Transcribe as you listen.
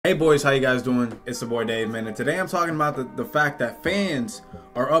Hey boys, how you guys doing? It's the boy Dave, man, and today I'm talking about the fact that fans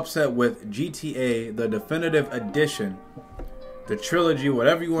are upset with GTA, the definitive edition, the trilogy,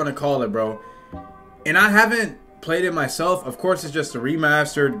 whatever you want to call it, bro. And I haven't played it myself. Of course, it's just the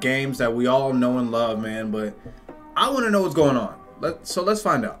remastered games that we all know and love, man, but I want to know what's going on. So let's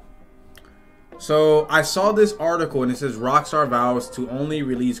find out. So I saw this article and it says Rockstar vows to only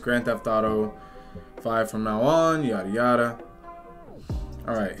release Grand Theft Auto 5 from now on, yada yada.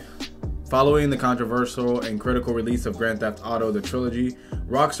 Alright, following the controversial and critical release of Grand Theft Auto, the Trilogy,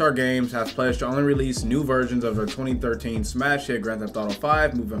 Rockstar Games has pledged to only release new versions of their 2013 smash hit Grand Theft Auto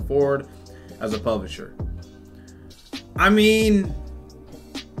 5 moving forward as a publisher. I mean,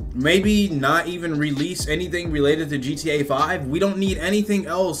 maybe not even release anything related to GTA 5. We don't need anything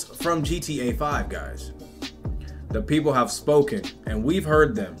else from GTA 5, guys. The people have spoken, and we've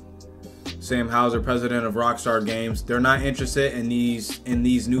heard them. Sam Houser, president of Rockstar Games, they're not interested in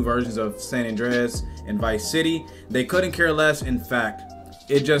these new versions of San Andreas and Vice City. They couldn't care less. In fact,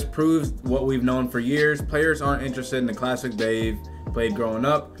 it just proves what we've known for years. Players aren't interested in the classic they've played growing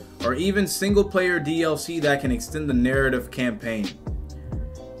up, or even single-player DLC that can extend the narrative campaign.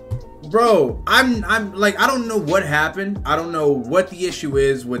 Bro, I'm like, I don't know what happened. I don't know what the issue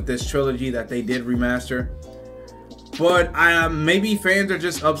is with this trilogy that they did remaster. But maybe fans are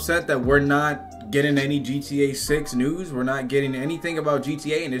just upset that we're not getting any GTA 6 news. We're not getting anything about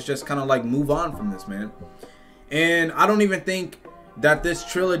GTA, and it's just kind of like move on from this, man. And I don't even think that this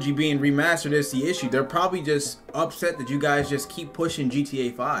trilogy being remastered is the issue. They're probably just upset that you guys just keep pushing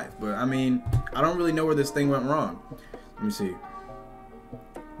GTA 5. But I mean, I don't really know where this thing went wrong. Let me see.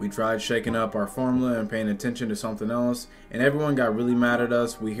 We tried shaking up our formula and paying attention to something else, and everyone got really mad at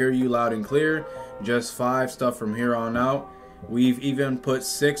us. We hear you loud and clear. Just 5 stuff from here on out. We've even put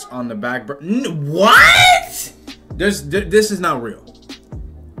 6 on the back burner. What? This is not real.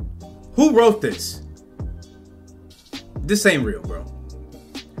 Who wrote this? This ain't real, bro.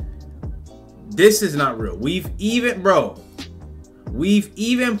 This is not real. We've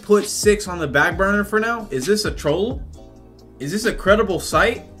even put 6 on the back burner for now. Is this a troll? Is this a credible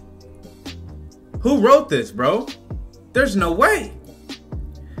site? Who wrote this, bro? There's no way.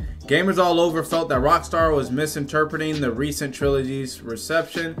 Gamers all over felt that Rockstar was misinterpreting the recent trilogy's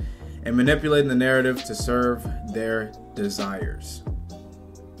reception and manipulating the narrative to serve their desires.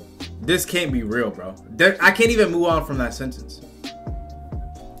 This can't be real, bro. I can't even move on from that sentence.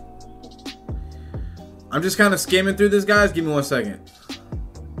 I'm just kind of skimming through this, guys. Give me 1 second.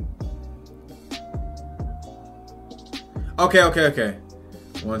 Okay.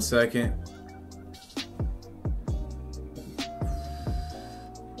 1 second.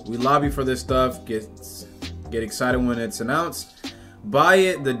 We lobby for this stuff. Get excited when it's announced. Buy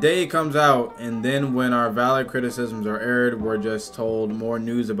it the day it comes out, and then when our valid criticisms are aired, we're just told more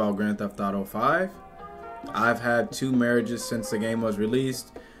news about Grand Theft Auto 5. I've had 2 marriages since the game was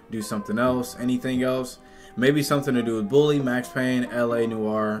released. Do something else. Anything else? Maybe something to do with Bully, Max Payne, LA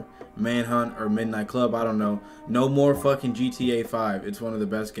Noire, Manhunt, or Midnight Club. I don't know. No more fucking GTA 5. It's one of the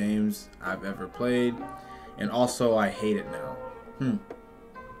best games I've ever played. And also, I hate it now.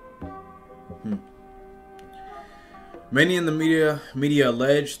 Many in the media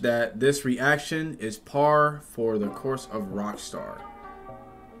allege that this reaction is par for the course of Rockstar.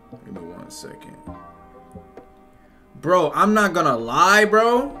 Give me 1 second. Bro, I'm not gonna lie,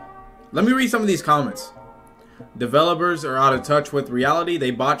 bro. Let me read some of these comments. Developers are out of touch with reality.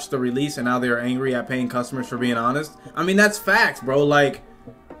 They botched the release and now they are angry at paying customers for being honest. I mean, that's facts, bro. Like,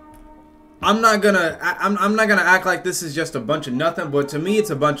 I'm not gonna act like this is just a bunch of nothing, but to me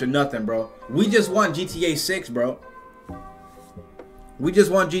it's a bunch of nothing, bro. We just want GTA 6, bro. We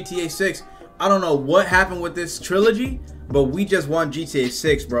just want GTA 6. I don't know what happened with this trilogy, but we just want GTA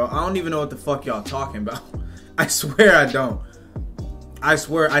 6, bro. I don't even know what the fuck y'all talking about. I swear I don't. I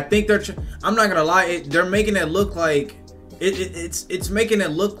swear. I think I'm not gonna lie. They're making it look like it's making it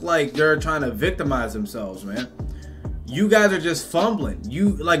look like they're trying to victimize themselves, man. You guys are just fumbling. You,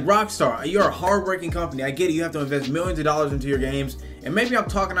 like Rockstar, you're a hardworking company. I get it. You have to invest millions of dollars into your games. And maybe I'm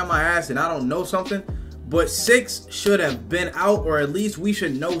talking out my ass and I don't know something. But 6 should have been out, or at least we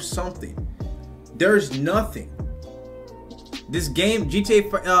should know something. There's nothing. This game,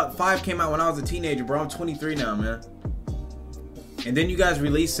 GTA 5 came out when I was a teenager, bro. I'm 23 now, man. And then you guys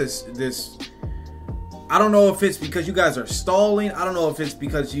release this. I don't know if it's because you guys are stalling. I don't know if it's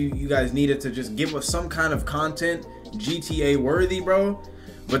because you guys needed to just give us some kind of content GTA worthy, bro.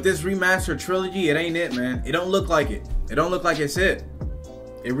 But this remastered trilogy, it ain't it, man. It don't look like it. It don't look like it's it.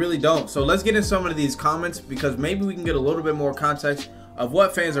 It really don't. So let's get in some of these comments because maybe we can get a little bit more context of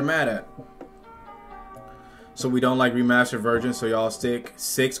what fans are mad at. So we don't like remastered versions, so y'all stick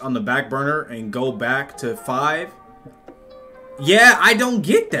 6 on the back burner and go back to 5. Yeah, I don't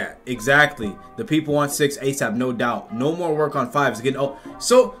get that. Exactly. The people want 6 ASAP, no doubt. No more work on 5 is getting old.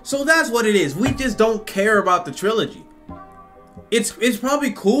 So that's what it is. We just don't care about the trilogy. It's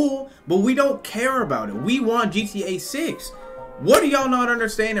probably cool, but we don't care about it. We want GTA 6. What are y'all not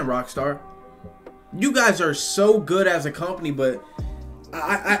understanding, Rockstar? You guys are so good as a company, but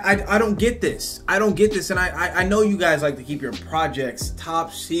I don't get this. I don't get this, and I know you guys like to keep your projects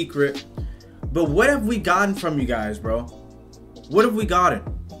top secret, but what have we gotten from you guys, bro? What have we gotten?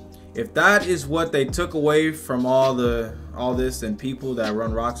 If that is what they took away from all this, then people that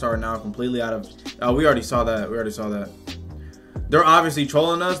run Rockstar are now completely out of. Oh, we already saw that. We already saw that. They're obviously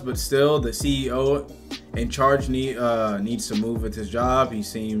trolling us, but still, the CEO in charge needs to move with his job. He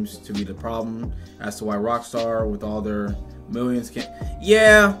seems to be the problem as to why Rockstar, with all their millions, can't.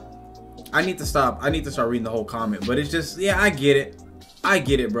 Yeah, I need to stop. I need to start reading the whole comment. But it's just, yeah, I get it. I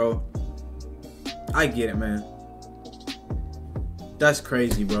get it, bro. I get it, man. That's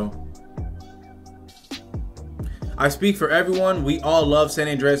crazy, bro. I speak for everyone. We all love San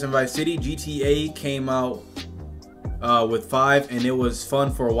Andreas and Vice City. GTA came out with 5 and it was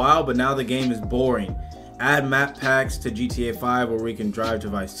fun for a while, but now the game is boring. Add map packs to GTA 5 where we can drive to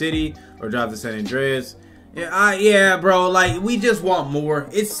Vice City or drive to San Andreas. Yeah, bro, like, we just want more.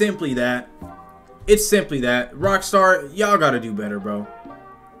 It's simply that. It's simply that. Rockstar, y'all gotta do better, bro.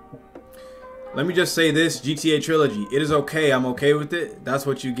 Let me just say this, GTA Trilogy, it is okay. I'm okay with it. That's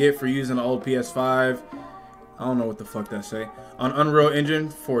what you get for using an old PS5. I don't know what the fuck that say. On Unreal Engine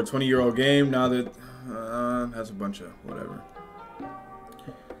for a 20-year-old game. Now that that's a bunch of whatever.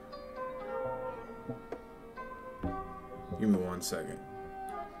 Give me 1 second.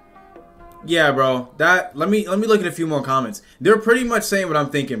 Yeah, bro. That let me look at a few more comments. They're pretty much saying what I'm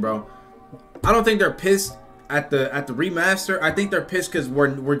thinking, bro. I don't think they're pissed at the remaster. I think they're pissed because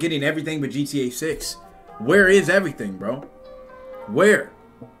we're getting everything but GTA 6. Where is everything, bro? Where?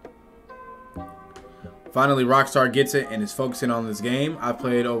 Finally, Rockstar gets it and is focusing on this game. I've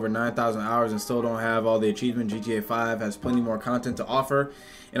played over 9,000 hours and still don't have all the achievements. GTA 5 has plenty more content to offer,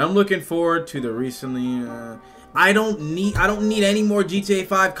 and I'm looking forward to the recently. I don't need any more GTA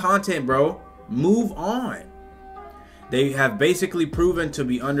 5 content, bro. Move on. They have basically proven to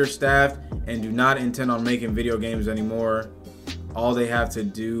be understaffed and do not intend on making video games anymore. All they have to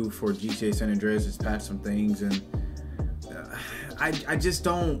do for GTA San Andreas is patch some things, and I just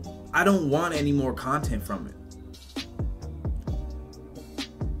don't. I don't want any more content from it.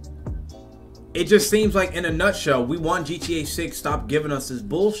 It just seems like, in a nutshell, we want GTA 6. Stop giving us this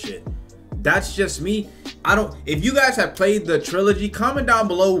bullshit. That's just me. If you guys have played the trilogy, comment down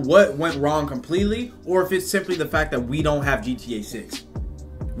below what went wrong completely, or if it's simply the fact that we don't have GTA 6.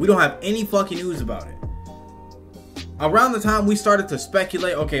 We don't have any fucking news about it. Around the time we started to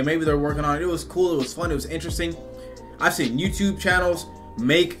speculate, okay, maybe they're working on it. It was cool, it was fun, it was interesting. I've seen YouTube channels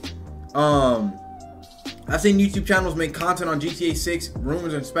make content on GTA 6,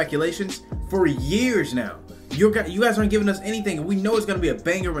 rumors and speculations for years now. You guys aren't giving us anything. We know it's gonna be a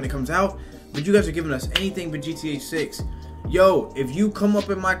banger when it comes out, but you guys are giving us anything but GTA 6. Yo, if you come up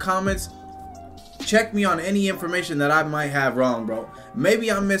in my comments, check me on any information that I might have wrong, bro.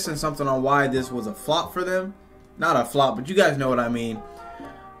 Maybe I'm missing something on why this was a flop for them. Not a flop, but you guys know what I mean.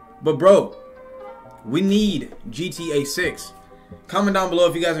 But bro, we need GTA 6. Comment down below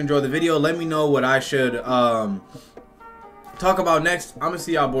if you guys enjoyed the video. Let me know what I should talk about next. I'm gonna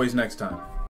see y'all boys next time.